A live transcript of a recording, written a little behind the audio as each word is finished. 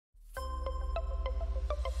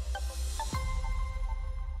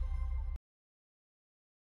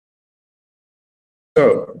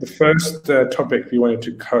So the first topic we wanted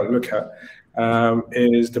to look at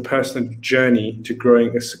is the personal journey to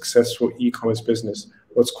growing a successful e-commerce business.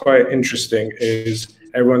 What's quite interesting is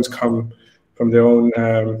everyone's come from their own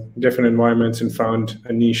different environments and found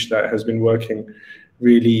a niche that has been working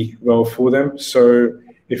really well for them. So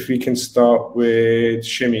if we can start with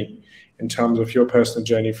Shimi, in terms of your personal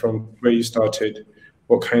journey from where you started,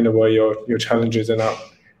 what kind of were your challenges and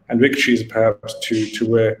victories perhaps to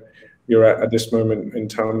where you're at this moment in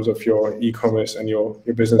terms of your e-commerce and your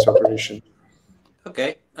business operation?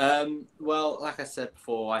 Okay. Well, like I said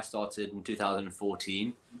before, I started in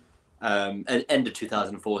 2014, end of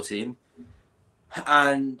 2014.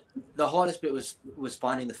 And the hardest bit was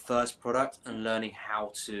finding the first product and learning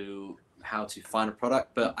how to find a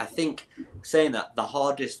product. But I think saying that, the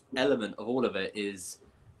hardest element of all of it is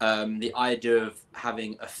the idea of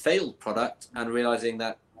having a failed product and realizing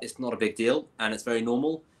that it's not a big deal and it's very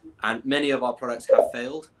normal. And many of our products have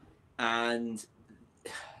failed. And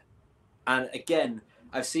again,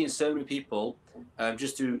 I've seen so many people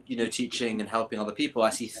just through teaching and helping other people.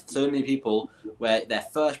 I see so many people where their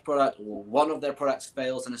first product or one of their products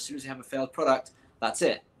fails, and as soon as they have a failed product, that's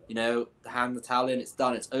it. Hand the towel in, it's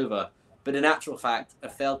done, it's over. But in actual fact, a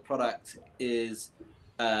failed product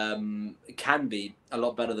can be a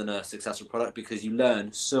lot better than a successful product, because you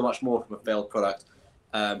learn so much more from a failed product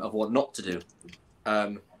of what not to do.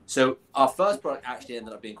 So our first product actually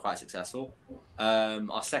ended up being quite successful.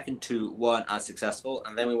 Our second two weren't as successful,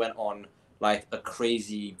 and then we went on like a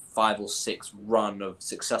crazy 5 or 6 run of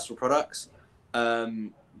successful products.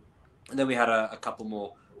 And then we had a couple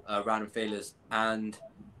more random failures. And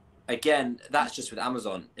again, that's just with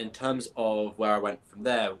Amazon. In terms of where I went from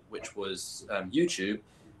there, which was YouTube,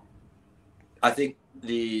 I think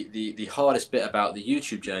the hardest bit about the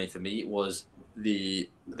YouTube journey for me was the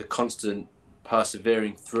constant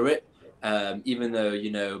persevering through it. Even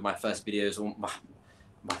though my first few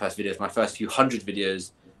hundred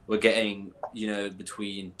videos were getting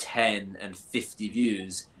between 10 and 50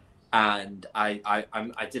 views, and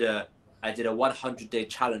I did a 100-day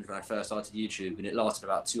challenge when I first started YouTube, and it lasted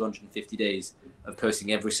about 250 days of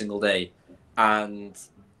posting every single day, and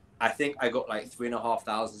I think I got like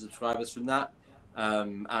 3,500 subscribers from that,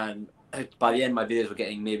 and by the end my videos were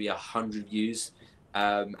getting maybe 100 views,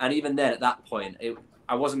 and even then at that point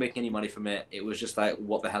I wasn't making any money from it. It was just like,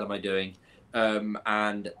 what the hell am I doing?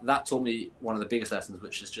 And that taught me one of the biggest lessons,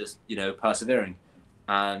 which is just persevering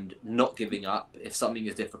and not giving up. If something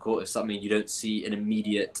is difficult, if something you don't see an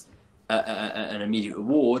immediate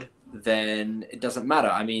reward, then it doesn't matter.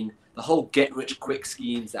 I mean, the whole get rich quick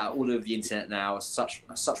schemes that are all over the internet now are such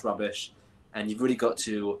rubbish, and you've really got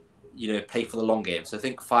to play for the long game. So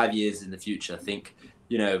think 5 years in the future, think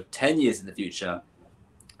 10 years in the future.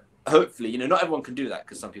 Hopefully, not everyone can do that,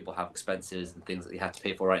 because some people have expenses and things that you have to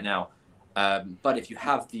pay for right now. But if you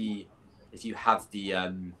have the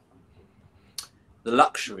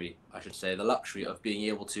luxury, I should say, the luxury of being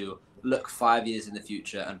able to look 5 years in the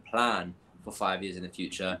future and plan for 5 years in the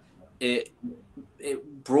future, it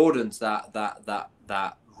broadens that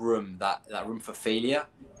room for failure,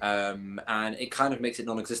 and it kind of makes it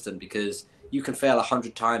non-existent, because you can fail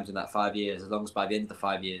 100 times in that 5 years, as long as by the end of the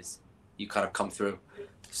 5 years you kind of come through.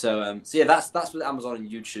 So yeah, that's with Amazon and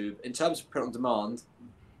YouTube. In terms of print on demand,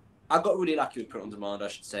 I got really lucky with print on demand, I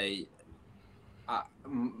should say.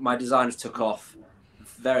 My designs took off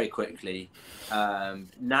very quickly.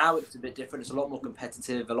 Now it's a bit different. It's a lot more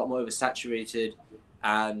competitive, a lot more oversaturated.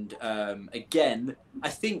 And again, I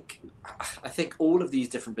think all of these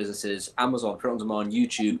different businesses, Amazon, print on demand,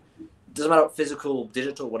 YouTube, doesn't matter, physical,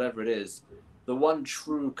 digital, whatever it is, the one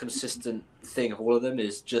true consistent thing of all of them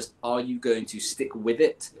is just, are you going to stick with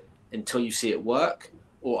it until you see it work?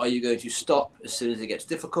 Or are you going to stop as soon as it gets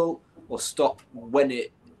difficult, or stop when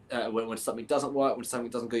when something doesn't work, when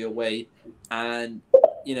something doesn't go your way? And,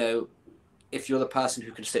 if you're the person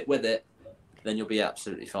who can stick with it, then you'll be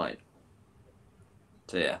absolutely fine.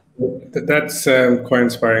 So, yeah. That's quite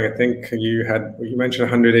inspiring. I think you mentioned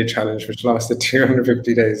a 100-day challenge, which lasted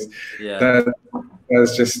 250 days. Yeah.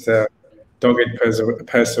 That's just dogged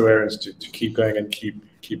perseverance to keep going and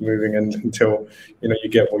keep moving, and until you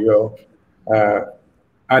get what you're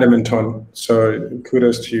adamant on. So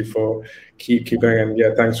kudos to you for keep going, and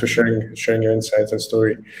yeah, thanks for sharing your insights and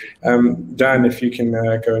story. Dan, if you can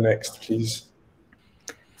go next, please.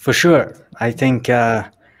 For sure. I think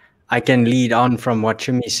I can lead on from what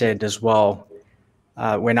Shimi said as well.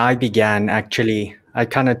 When I began, actually, I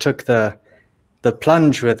kind of took the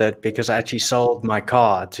plunge with it, because I actually sold my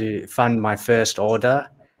car to fund my first order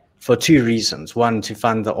for 2 reasons. 1, to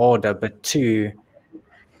fund the order, but 2,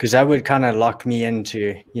 because that would kind of lock me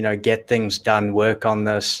into, you know, get things done, work on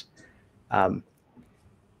this.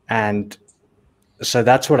 And so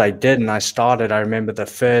that's what I did. And I started, I remember the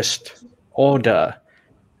first order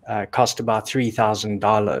cost about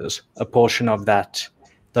 $3,000, a portion of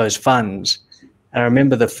those funds. And I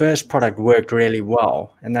remember the first product worked really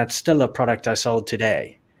well, and that's still a product I sold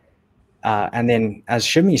today. And then, as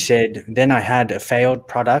Shimmy said, then I had a failed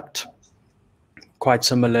product, quite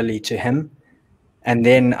similarly to him. And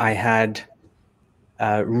then I had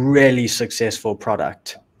a really successful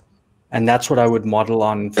product. And that's what I would model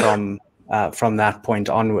on from that point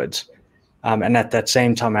onwards. And at that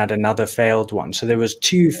same time, I had another failed one. So there was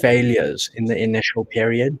 2 failures in the initial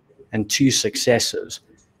period and 2 successes.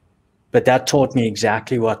 But that taught me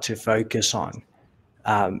exactly what to focus on.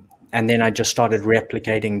 And then I just started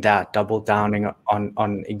replicating that, double downing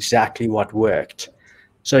on exactly what worked.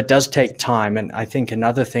 So it does take time. And I think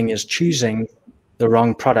another thing is choosing the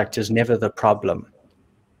wrong product is never the problem.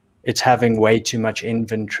 It's having way too much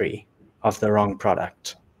inventory of the wrong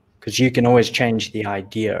product, because you can always change the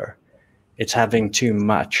idea. It's having too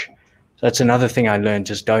much. So that's another thing I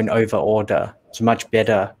learned, is don't over order. It's much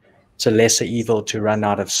better. It's a lesser evil to run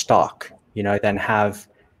out of stock, you know, than have.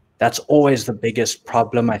 That's always the biggest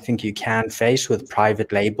problem I think you can face with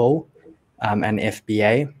private label and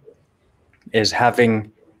FBA, is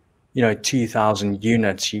having, you know, 2,000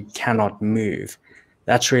 units you cannot move.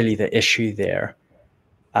 That's really the issue there.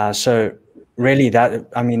 So really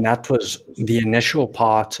that was the initial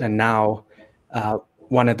part. And now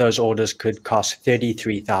one of those orders could cost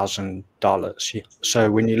 $33,000.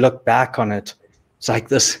 So when you look back on it, it's like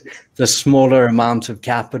the smaller amount of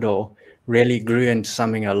capital really grew into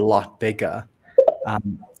something a lot bigger.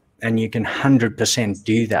 And you can 100%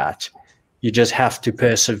 do that. You just have to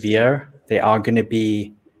persevere. There are going to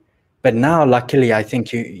be, but now luckily I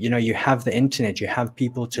think you have the internet, you have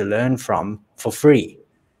people to learn from for free,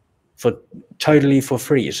 totally for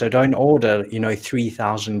free. So don't order,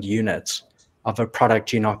 3,000 units of a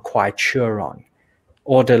product you're not quite sure on.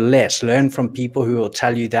 Order less, learn from people who will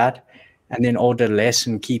tell you that, and then order less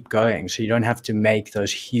and keep going. So you don't have to make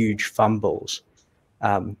those huge fumbles.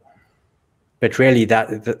 But really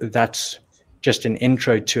that's just an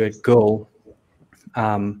intro to a goal.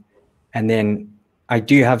 And then I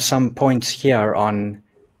do have some points here on,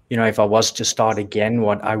 if I was to start again,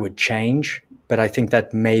 what I would change, but I think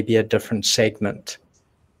that may be a different segment.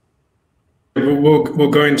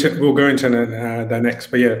 We'll go into the next,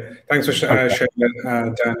 but yeah, thanks for sharing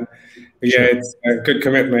that, Dan. Yeah, it's a good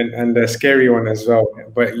commitment and a scary one as well.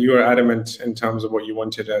 But you are adamant in terms of what you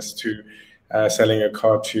wanted as to selling a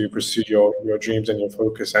car to pursue your dreams and your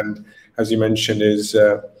focus. And as you mentioned,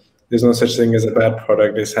 there's no such thing as a bad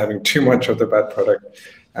product. It's having too much of the bad product,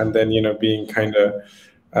 and then being kind of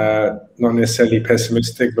not necessarily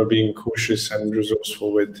pessimistic, but being cautious and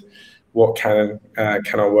resourceful with what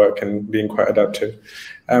cannot work, and being quite adaptive.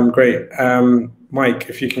 Great. Mike,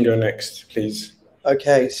 if you can go next, please.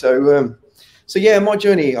 Okay, so yeah, my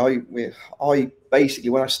journey, I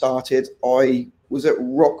basically, when I started, I was at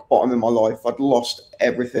rock bottom in my life. I'd lost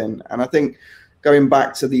everything. And I think going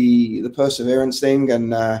back to the perseverance thing,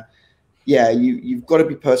 and yeah, you've got to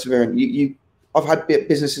be perseverant. I've had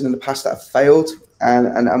businesses in the past that have failed.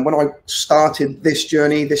 And when I started this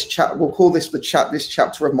journey, we'll call this this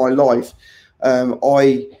chapter of my life,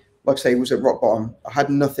 I, like I say, was at rock bottom. I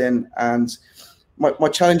had nothing. And my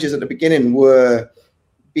challenges at the beginning were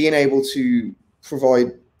being able to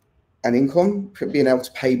provide an income, being able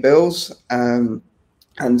to pay bills. And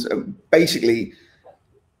basically,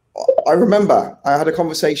 I remember I had a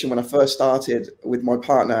conversation when I first started with my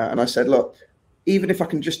partner, and I said, look, even if I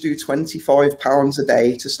can just do £25 a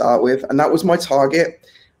day to start with, and that was my target,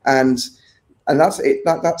 and that's it.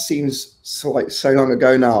 That seems so long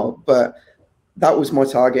ago now, but that was my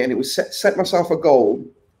target, and it was set myself a goal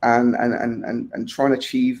and try and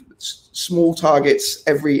achieve small targets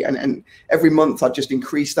every month. I'd just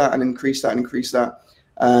increase that and increase that and increase that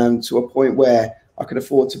to a point where I could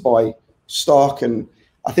afford to buy stock. And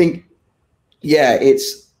I think, yeah,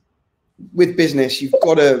 it's with business, you've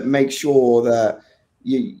got to make sure that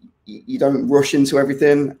you don't rush into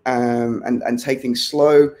everything, and take things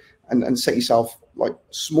slow and set yourself like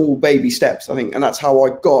small baby steps, I think. And that's how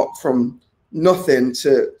I got from nothing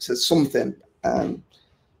to something.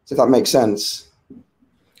 So if that makes sense.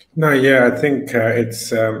 No, yeah, I think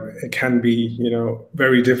it can be,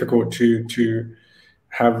 very difficult to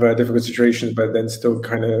have difficult situations, but then still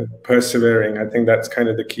kind of persevering. I think that's kind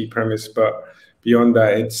of the key premise. But beyond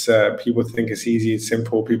that, it's people think it's easy, it's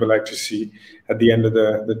simple. People like to see at the end of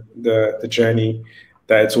the journey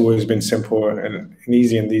that it's always been simple and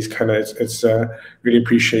easy in these kind of. It's really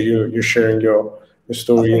appreciate you sharing your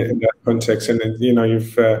story in that context, and you know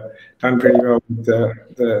you've done pretty well with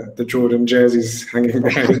the Jordan jerseys hanging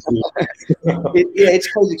behind you. Yeah,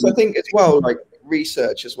 it's crazy because I think as well, like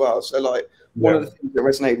research as well. So like one of the things that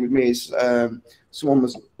resonated with me is someone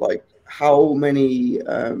was like, how many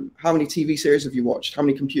TV series have you watched? How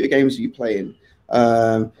many computer games are you playing?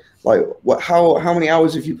 Like how many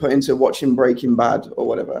hours have you put into watching Breaking Bad or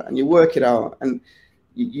whatever? And you work it out, and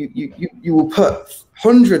you will put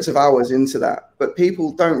hundreds of hours into that. But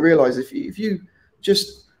people don't realize if you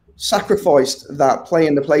just sacrificed that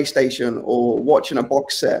playing the PlayStation or watching a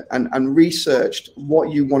box set and researched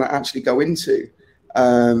what you want to actually go into,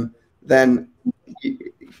 then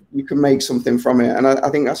you can make something from it. And I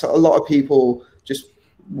think that's a lot of people just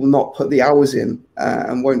will not put the hours in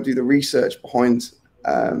and won't do the research behind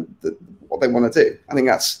what they want to do. I think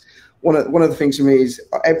that's one of the things for me is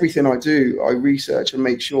everything I do, I research and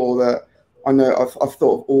make sure that I know I've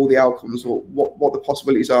thought of all the outcomes or what the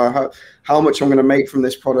possibilities are, how much I'm going to make from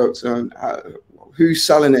this product, and who's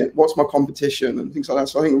selling it, what's my competition, and things like that.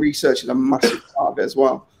 So I think research is a massive part of it as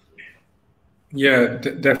well. Yeah,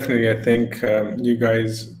 definitely. I think you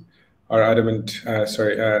guys are adamant,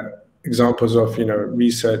 examples of, you know,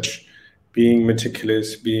 research, being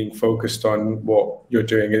meticulous, being focused on what you're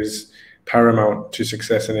doing is paramount to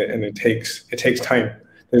success, and it takes time.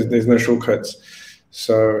 There's no shortcuts.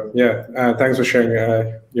 So yeah, thanks for sharing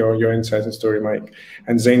your insights and story, Mike.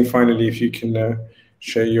 And Zain, finally, if you can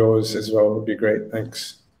share yours as well, would be great.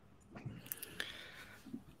 Thanks.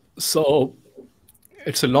 So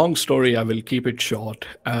it's a long story. I will keep it short.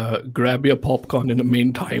 Grab your popcorn in the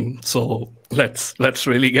meantime. So let's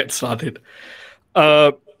really get started.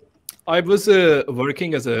 I was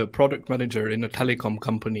working as a product manager in a telecom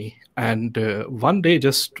company, and one day,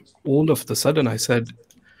 just all of the sudden, I said,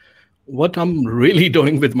 what I'm really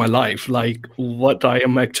doing with my life, like what I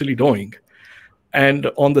am actually doing. And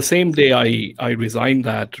on the same day, I resigned.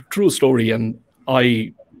 That true story. And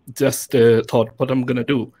I just thought, what I'm going to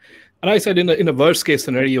do. And I said, in a worst case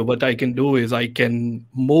scenario, what I can do is I can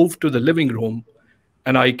move to the living room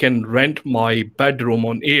and I can rent my bedroom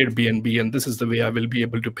on Airbnb. And this is the way I will be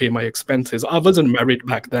able to pay my expenses. I wasn't married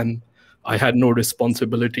back then. I had no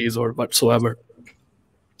responsibilities or whatsoever.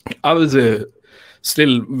 I was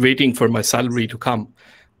still waiting for my salary to come.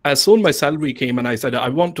 As soon as my salary came, and I said, I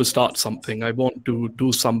want to start something. I want to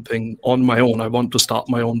do something on my own. I want to start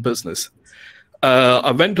my own business.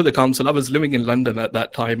 I went to the council. I was living in London at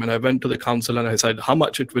that time, and I went to the council and I said how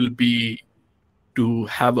much it will be to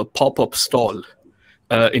have a pop-up stall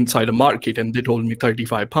inside a market, and they told me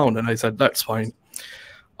 £35, and I said that's fine.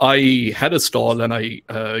 I had a stall, and I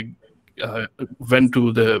went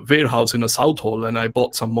to the warehouse in a Southall, and I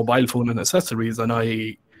bought some mobile phone and accessories, and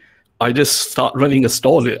I just start running a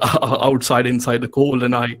stall outside inside the cold.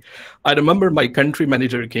 And I remember my country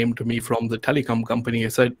manager came to me from the telecom company. I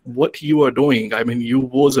said, what you are doing? I mean, you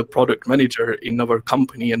was a product manager in our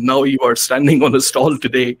company, and now you are standing on a stall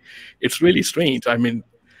today. It's really strange. I mean,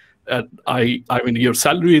 I mean, your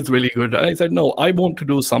salary is really good. And I said, no, I want to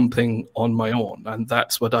do something on my own, and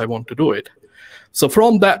that's what I want to do it. So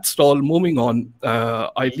from that stall, moving on,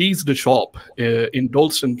 I leased a shop in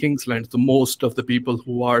Dalston, Kingsland. So most of the people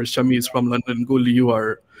who are Shamis from London, Gul, you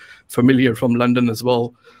are familiar from London as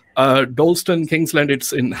well. Dalston, Kingsland,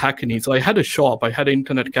 it's in Hackney. So I had a shop. I had an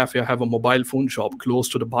internet cafe. I have a mobile phone shop close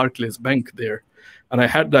to the Barclays Bank there. And I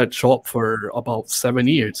had that shop for about 7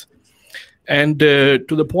 years. And to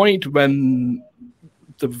the point when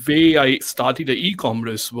the way I started the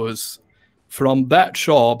e-commerce was, from that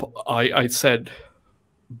shop, I said,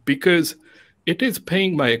 because it is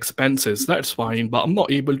paying my expenses, that's fine, but I'm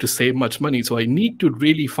not able to save much money. So I need to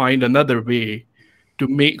really find another way to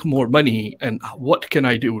make more money. And what can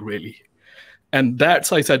I do really? And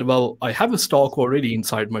that's, I said, well, I have a stock already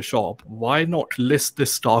inside my shop. Why not list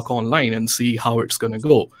this stock online and see how it's going to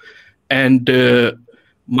go? And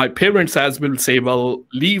my parents as will say, well,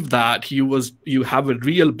 leave that. You have a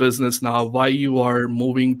real business now. Why you are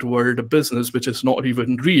moving toward a business which is not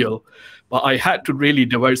even real? But I had to really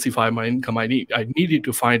diversify my income. I needed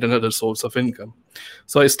to find another source of income.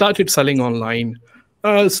 So I started selling online,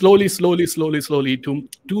 slowly to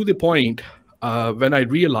the point when I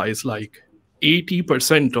realized like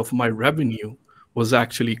 80% of my revenue was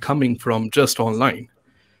actually coming from just online.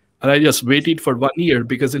 And I just waited for 1 year,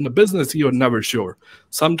 because in the business, you're never sure.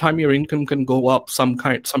 Sometime your income can go up,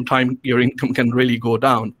 sometime your income can really go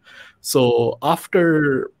down. So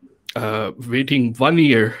after waiting 1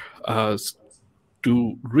 year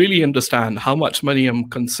to really understand how much money I'm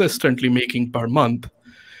consistently making per month,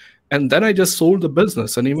 And then I just sold the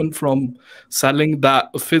business. And even from selling that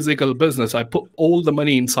physical business, I put all the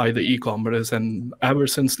money inside the e-commerce. And ever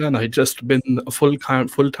since then, I just been a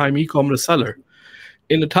full-time e-commerce seller.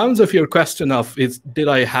 In the terms of your question of did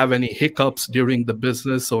I have any hiccups during the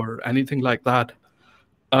business or anything like that?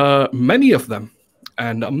 Many of them.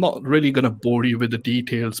 And I'm not really going to bore you with the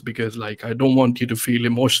details because like, I don't want you to feel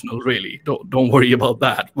emotional, really. Don't worry about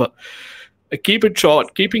that. But keeping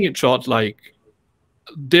it short, like,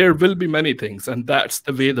 there will be many things, and that's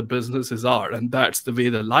the way the businesses are, and that's the way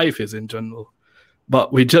the life is in general.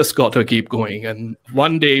 But we just got to keep going. And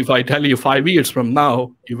one day, if I tell you 5 years from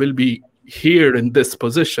now, you will be here in this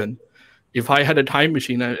position. If I had a time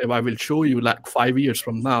machine, if I will show you like 5 years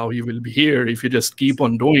from now, you will be here. If you just keep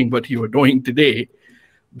on doing what you are doing today,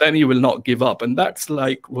 then you will not give up. And that's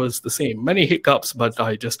like was the same. Many hiccups, but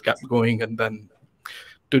I just kept going. And then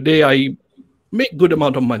today I make good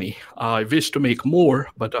amount of money. I wish to make more,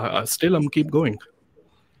 but I still keep going.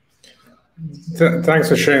 Thanks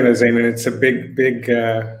for sharing that, Zain. It's a big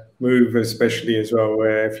move, especially as well,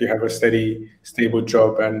 where if you have a steady, stable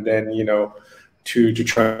job and then, you know, to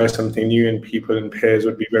try something new, and people and peers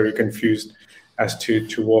would be very confused as to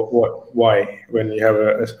why, when you have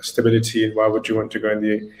a stability, and why would you want to go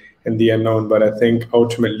in the unknown. But I think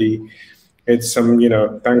ultimately it's some, you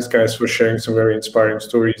know, thanks guys for sharing some very inspiring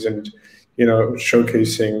stories and, you know,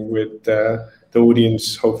 showcasing with the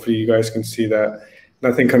audience. Hopefully you guys can see that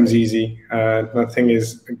nothing comes easy, nothing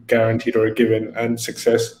is guaranteed or a given, and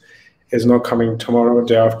success is not coming tomorrow or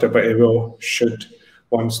day after, but it will, should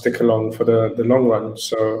one stick along for the long run.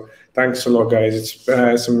 So thanks a lot, guys.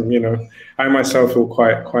 It's some, you know, I myself feel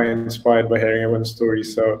quite inspired by hearing everyone's story.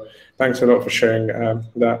 So thanks a lot for sharing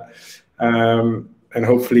that. And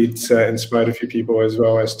hopefully it's inspired a few people as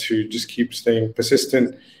well, as to just keep staying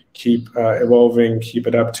persistent, keep evolving, keep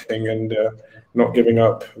adapting, and not giving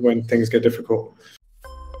up when things get difficult.